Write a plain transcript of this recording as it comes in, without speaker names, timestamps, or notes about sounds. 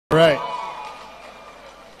Right.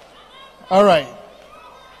 All right.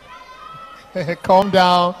 Calm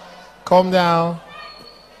down. Calm down.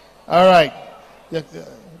 All right.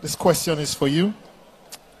 This question is for you.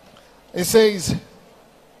 It says,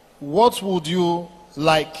 what would you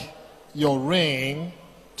like your reign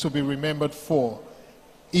to be remembered for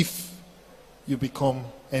if you become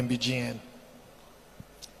Mbgn?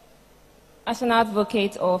 As an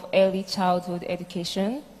advocate of early childhood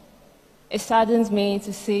education, it saddens me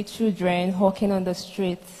to see children walking on the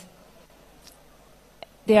streets.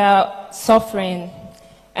 They are suffering,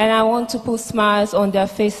 and I want to put smiles on their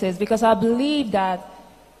faces because I believe that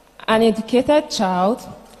an educated child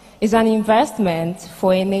is an investment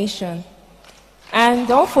for a nation. And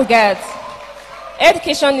don't forget,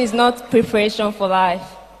 education is not preparation for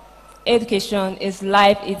life. Education is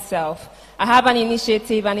life itself. I have an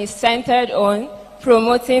initiative and it's centered on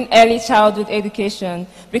promoting early childhood education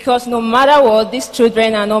because no matter what, these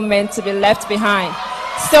children are not meant to be left behind.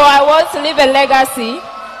 So I want to leave a legacy.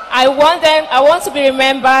 I want to be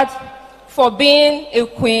remembered for being a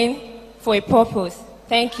queen for a purpose.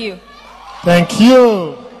 Thank you. Thank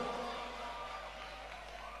you.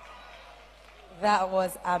 That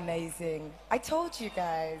was amazing. I told you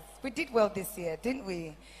guys, we did well this year, didn't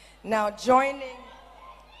we? Now joining,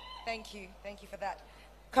 thank you for that.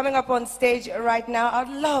 Coming up on stage right now, I'd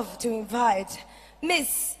love to invite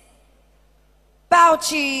Miss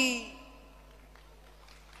Bauchi.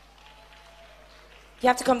 You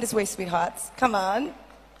have to come this way, sweethearts. Come on.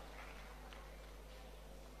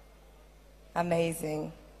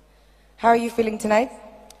 Amazing. How are you feeling tonight?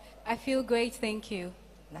 I feel great, thank you.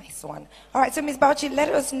 Nice one. All right, so Ms. Bauchi, let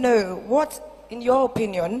us know what, in your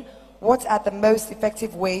opinion, what are the most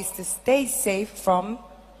effective ways to stay safe from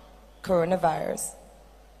coronavirus?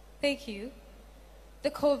 Thank you.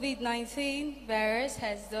 The COVID-19 virus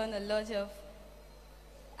has done a lot of,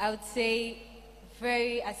 I would say,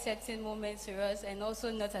 very accepting moments to us and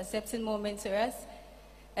also not accepting moments to us.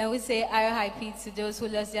 And we say RIP to those who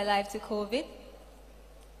lost their life to COVID.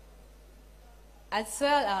 As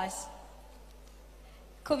well as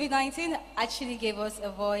COVID-19 actually gave us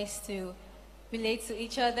a voice to relate to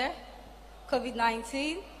each other.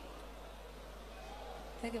 COVID-19.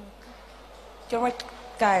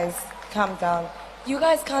 Guys, calm down. You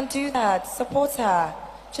guys can't do that. Support her.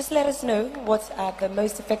 Just let us know what are the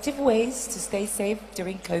most effective ways to stay safe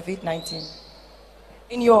during COVID-19.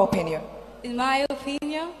 In your opinion. In my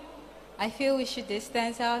opinion, I feel we should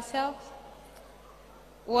distance ourselves,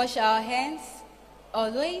 wash our hands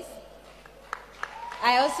always.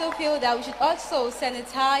 I also feel that we should also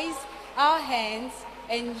sanitize our hands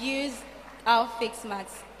and use our face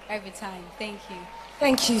masks every time. Thank you.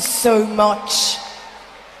 Thank you so much.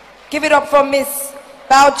 Give it up for Miss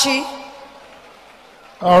Bauchi.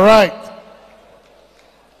 All right.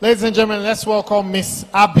 Ladies and gentlemen, let's welcome Miss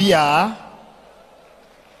Abia.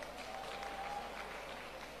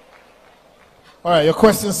 All right, your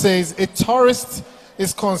question says, a tourist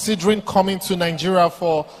is considering coming to Nigeria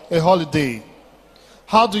for a holiday.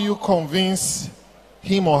 How do you convince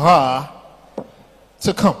him or her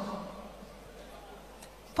to come?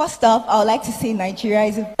 First off, I would like to say Nigeria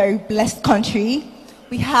is a very blessed country.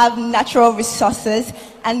 We have natural resources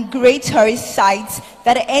and great tourist sites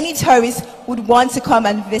that any tourist would want to come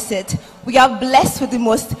and visit. We are blessed with the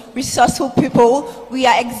most resourceful people. We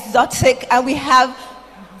are exotic and we have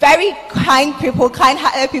very kind people,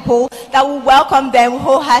 kind-hearted people that will welcome them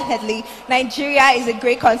wholeheartedly. Nigeria is a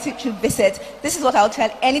great country to visit. This is what I'll tell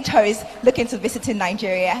any tourist looking to visit in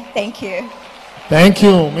Nigeria. Thank you. Thank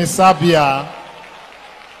you, Miss Abia.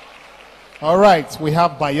 All right, we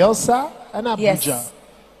have Bayelsa and Abuja. Yes.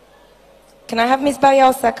 Can I have Miss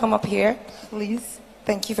Bayelsa come up here, please?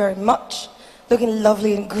 Thank you very much. Looking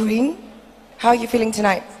lovely in green. How are you feeling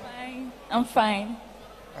tonight? Fine. I'm fine.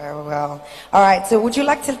 Very well. All right, so would you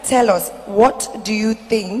like to tell us what do you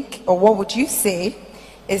think or what would you say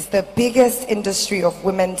is the biggest industry of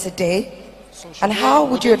women today? And how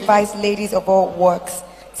would you advise ladies of all works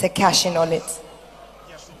to cash in on it?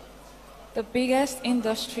 The biggest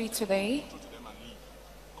industry today,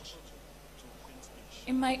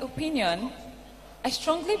 in my opinion, I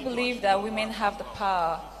strongly believe that women have the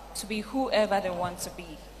power to be whoever they want to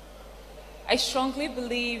be. I strongly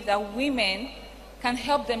believe that women can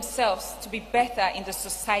help themselves to be better in the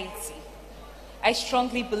society. I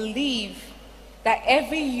strongly believe that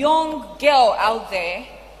every young girl out there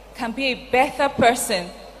can be a better person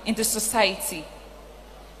in the society.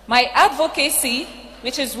 My advocacy,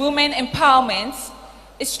 which is women empowerment,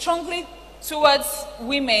 is strongly towards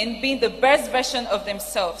women being the best version of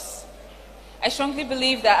themselves. I strongly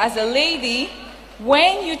believe that as a lady,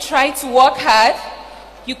 when you try to work hard,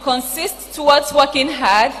 you consist towards working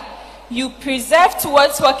hard, you preserve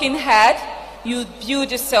towards working hard, you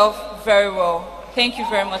build yourself very well. Thank you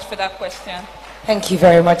very much for that question. Thank you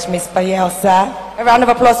very much, Miss Bayelsa. A round of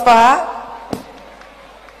applause for her.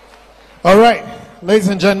 All right, ladies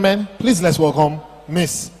and gentlemen, please let's welcome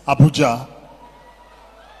Miss Abuja.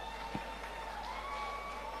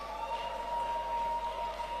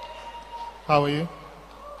 How are you?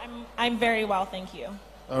 I'm very well, thank you.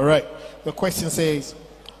 All right. The question says,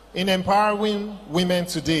 in empowering women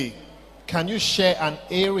today, can you share an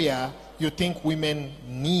area you think women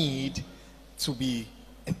need to be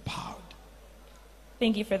empowered?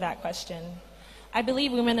 Thank you for that question. I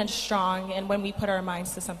believe women are strong, and when we put our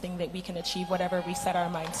minds to something that we can achieve whatever we set our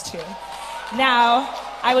minds to. Now,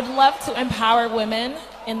 I would love to empower women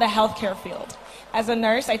in the healthcare field. As a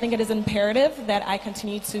nurse, I think it is imperative that I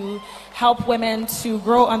continue to help women to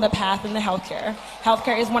grow on the path in the healthcare.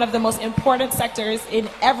 Healthcare is one of the most important sectors in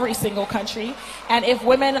every single country, and if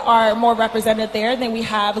women are more represented there, then we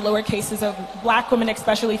have lower cases of black women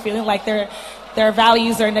especially feeling like their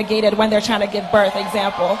values are negated when they're trying to give birth,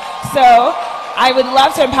 example. So I would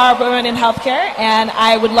love to empower women in healthcare, and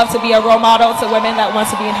I would love to be a role model to women that want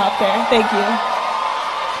to be in healthcare. Thank you.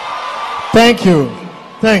 Thank you.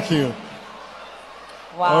 Thank you.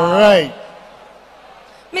 Wow. All right.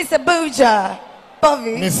 Miss Abuja,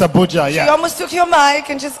 Bobby. Miss Abuja, yeah. She almost took your mic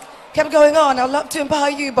and just kept going on. I'd love to empower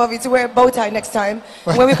you, Bobby, to wear a bow tie next time.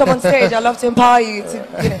 When we come on stage, I'd love to empower you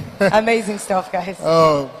to, amazing stuff, guys.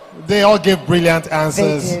 Oh, they all give brilliant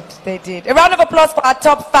answers. They did. A round of applause for our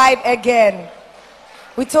top 5 again.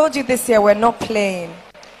 We told you this year we're not playing.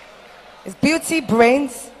 It's beauty,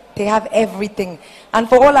 brains, they have everything. And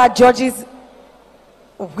for all our judges,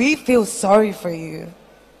 we feel sorry for you.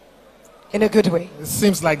 In a good way. It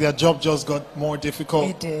seems like their job just got more difficult.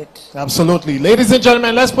 It did. Absolutely. Ladies and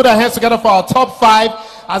gentlemen, let's put our hands together for our top 5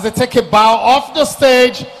 as they take a bow off the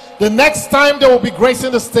stage. The next time they will be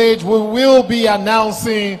gracing the stage, we will be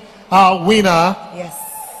announcing our winner. Yes.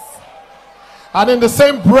 And in the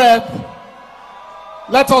same breath,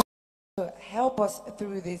 let us help us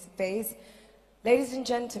through this phase. Ladies and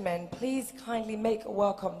gentlemen, please kindly make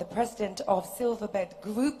welcome the president of Silverbed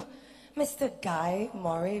Group, Mr. Guy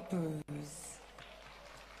Murray Bruce.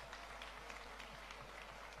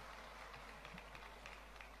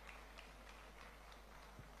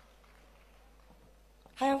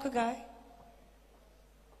 Hi, Uncle Guy.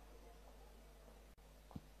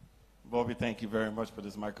 Bobby, thank you very much for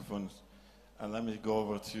this microphone. And let me go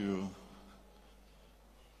over to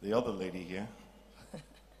the other lady here.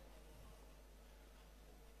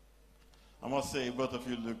 I must say, both of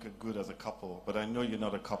you look good as a couple, but I know you're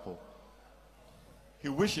not a couple. He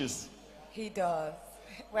wishes. He does.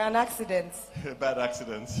 We're an accident. Bad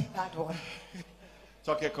accidents. Bad one.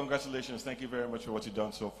 So, okay, congratulations. Thank you very much for what you've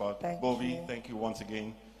done so far. Bobby, thank you once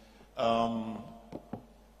again. I'd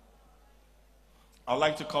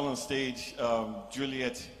like to call on stage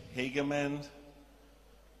Juliet Hageman.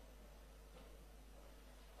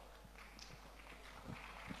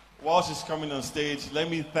 While she's coming on stage, let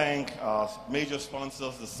me thank our major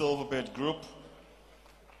sponsors, the Silverbed Group,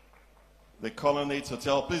 the Colonnades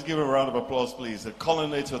Hotel. Please give a round of applause, please. The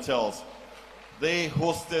Colonnades Hotels. They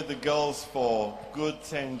hosted the girls for good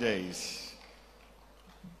 10 days.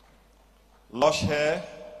 Lush Hair.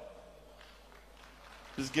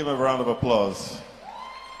 Please give a round of applause.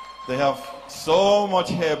 They have so much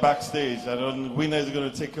hair backstage. I don't know, winner is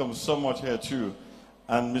going to take home so much hair too.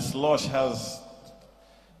 And Miss Lush has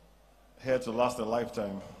hair to last a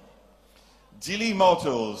lifetime. Geely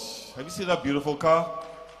Motors. Have you seen that beautiful car?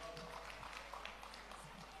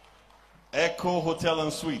 Echo Hotel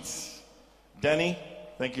and Suites. Danny,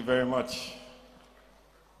 thank you very much.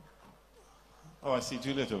 Oh, I see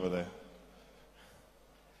Juliet over there.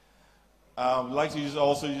 I'd like to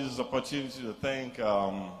also use this opportunity to thank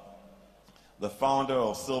the founder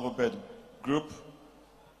of Silverbed Group.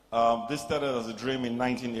 This started as a dream in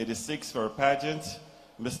 1986 for a pageant.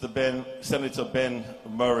 Senator Ben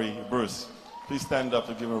Murray Bruce. Please stand up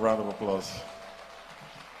to give him a round of applause.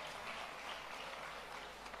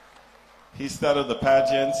 He started the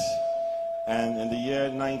pageant, and in the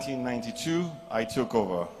year 1992, I took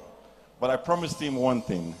over. But I promised him one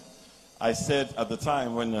thing. I said at the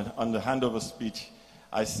time, on the handover speech,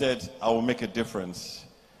 I said I will make a difference.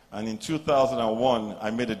 And in 2001,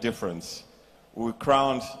 I made a difference. We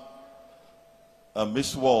crowned a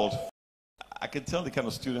Miss World. I can tell the kind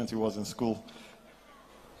of student he was in school.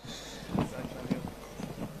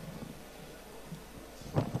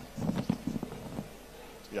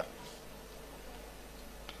 Yeah.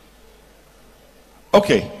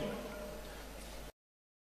 Okay.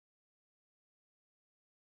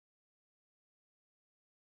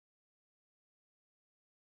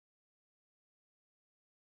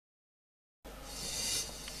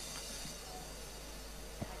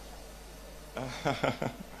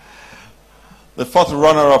 The fourth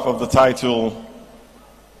runner-up of the title,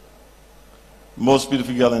 Most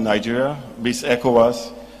Beautiful Girl in Nigeria, Miss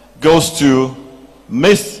ECOWAS, goes to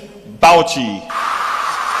Miss Bauchi.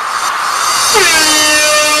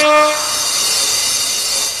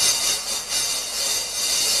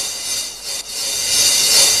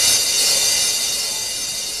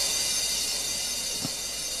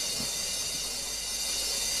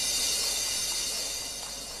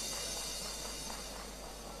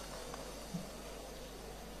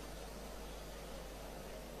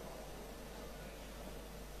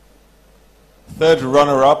 Third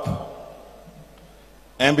runner-up,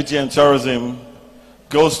 Mbgn Tourism,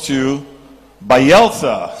 goes to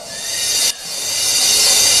Bayelsa.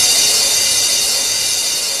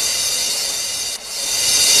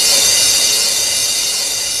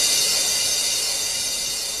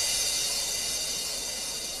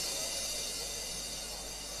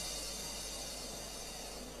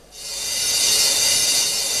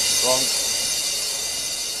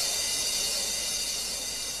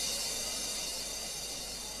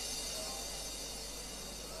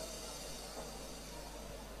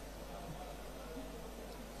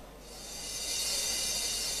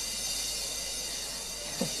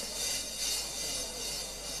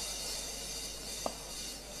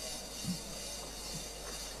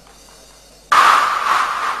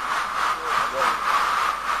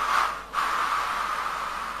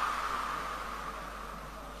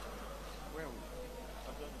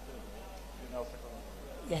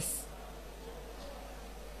 Yes.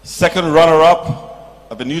 Second runner-up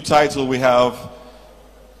of the new title, we have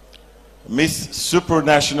Miss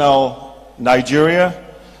Supranational Nigeria,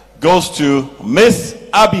 goes to Miss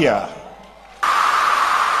Abia.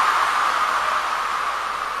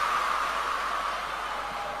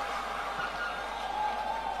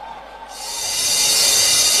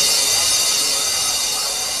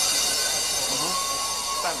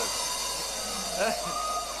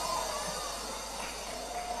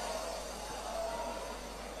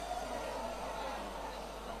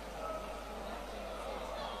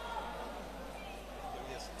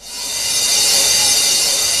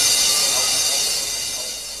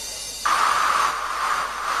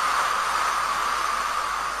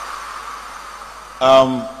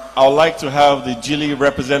 I would like to have the Gili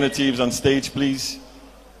representatives on stage, please.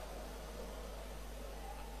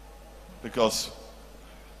 Because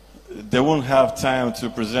they won't have time to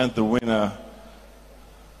present the winner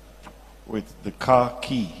with the car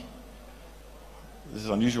key. This is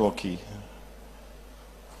an unusual key.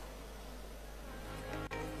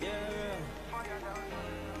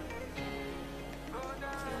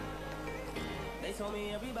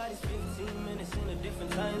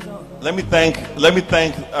 Let me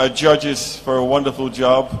thank our judges for a wonderful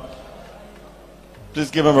job. Please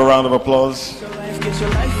give them a round of applause.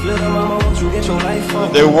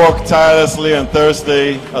 They worked tirelessly on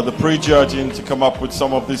Thursday at the pre-judging to come up with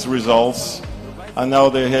some of these results. And now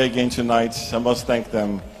they're here again tonight. I must thank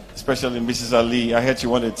them, especially Mrs. Ali. I heard she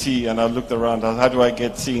wanted tea and I looked around. How do I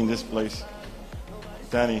get tea in this place?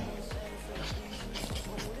 Danny.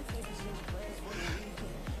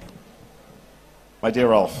 My dear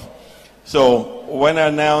Ralph. So when I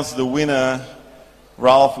announce the winner,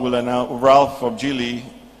 Ralph of Gili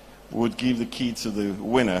would give the key to the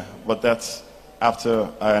winner, but that's after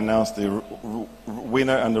I announce the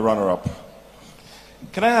winner and the runner-up.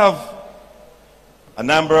 Can I have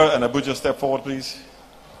Anambra and Abuja step forward, please?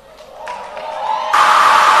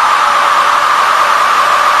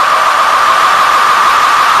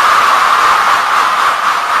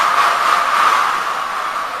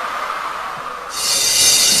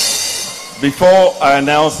 Before I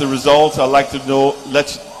announce the results, I'd like to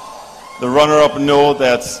let the runner-up know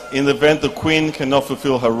that in the event the Queen cannot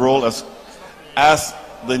fulfill her role as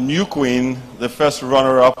the new Queen, the first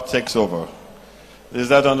runner-up takes over. Is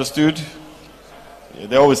that understood? Yeah,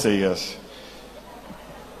 they always say yes.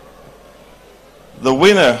 The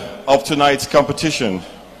winner of tonight's competition,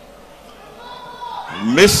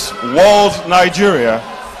 Miss World Nigeria,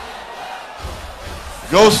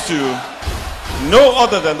 goes to no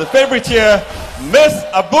other than the favorite here, Miss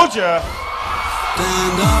Abuja.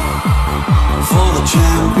 Stand up for the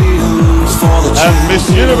champions, and Miss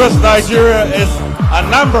Universe Nigeria is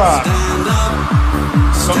Anambra.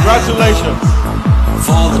 Congratulations.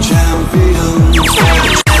 For the champions, for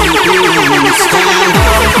the champions. Stand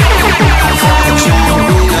up for the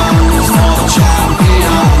champions, for the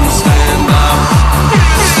champions. Stand up,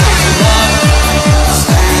 stand up,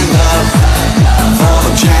 stand up for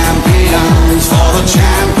the champions, for the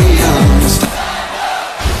champions.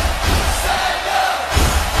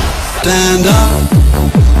 Stand up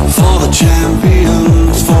for the champions.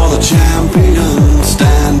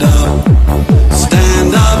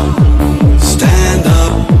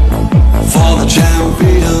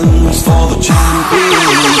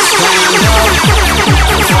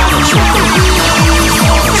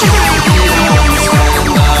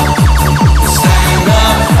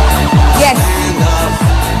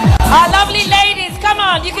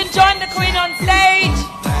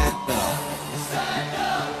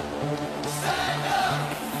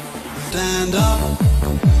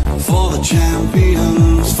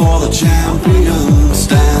 champions.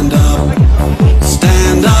 Stand up,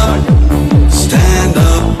 stand up, stand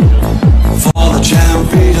up. For the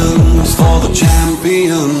champions, for the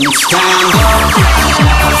champions. Stand up,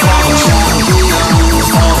 for the champions,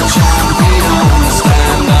 for the champions.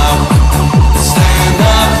 Stand up, stand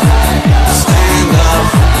up, stand up.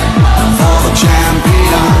 For the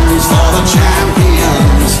champions, for the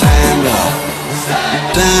champions. Stand up,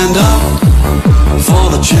 stand up. For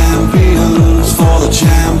the champions, for the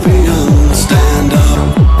champions. Stand up,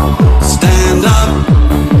 stand up,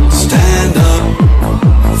 stand up.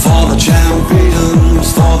 For the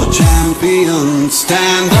champions, for the champions.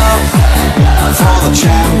 Stand up, for the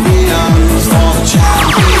champions, for the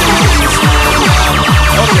champions.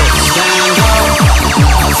 Stand up,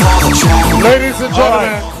 for the champions. Ladies and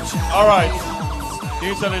gentlemen. All right. Can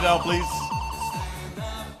you turn it down, please?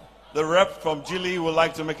 The rep from Gili would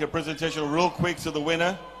like to make a presentation real quick to the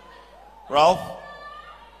winner. Ralph?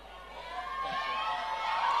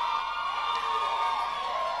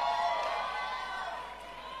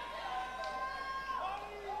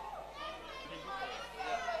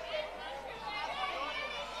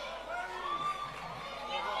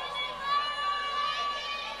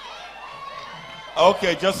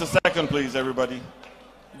 Okay, just a second, please, everybody.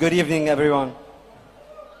 Good evening, everyone.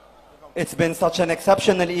 It's been such an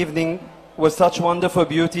exceptional evening with such wonderful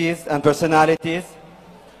beauties and personalities.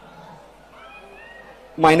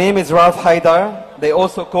 My name is Ralph Haidar. They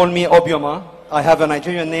also call me Obioma. I have a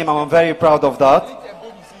Nigerian name. I'm very proud of that.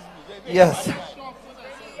 Yes.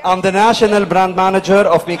 I'm the national brand manager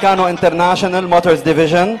of Mbgn International Motors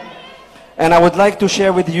Division, and I would like to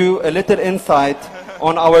share with you a little insight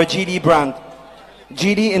on our Gili brand.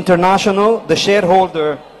 Gili International, the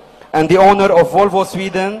shareholder and the owner of Volvo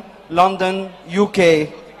Sweden, London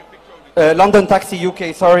Taxi UK,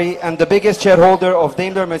 and the biggest shareholder of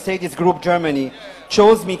Daimler Mercedes Group Germany,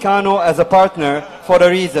 chose Mbgn as a partner for a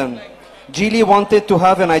reason. Gili wanted to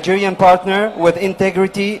have a Nigerian partner with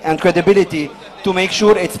integrity and credibility to make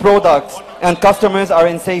sure its products and customers are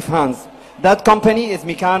in safe hands. That company is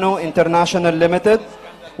Mbgn International Limited,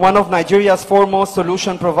 one of Nigeria's foremost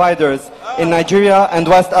solution providers in Nigeria and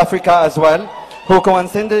West Africa as well, who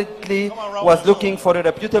coincidentally was looking for a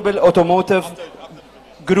reputable automotive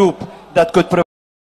group that could provide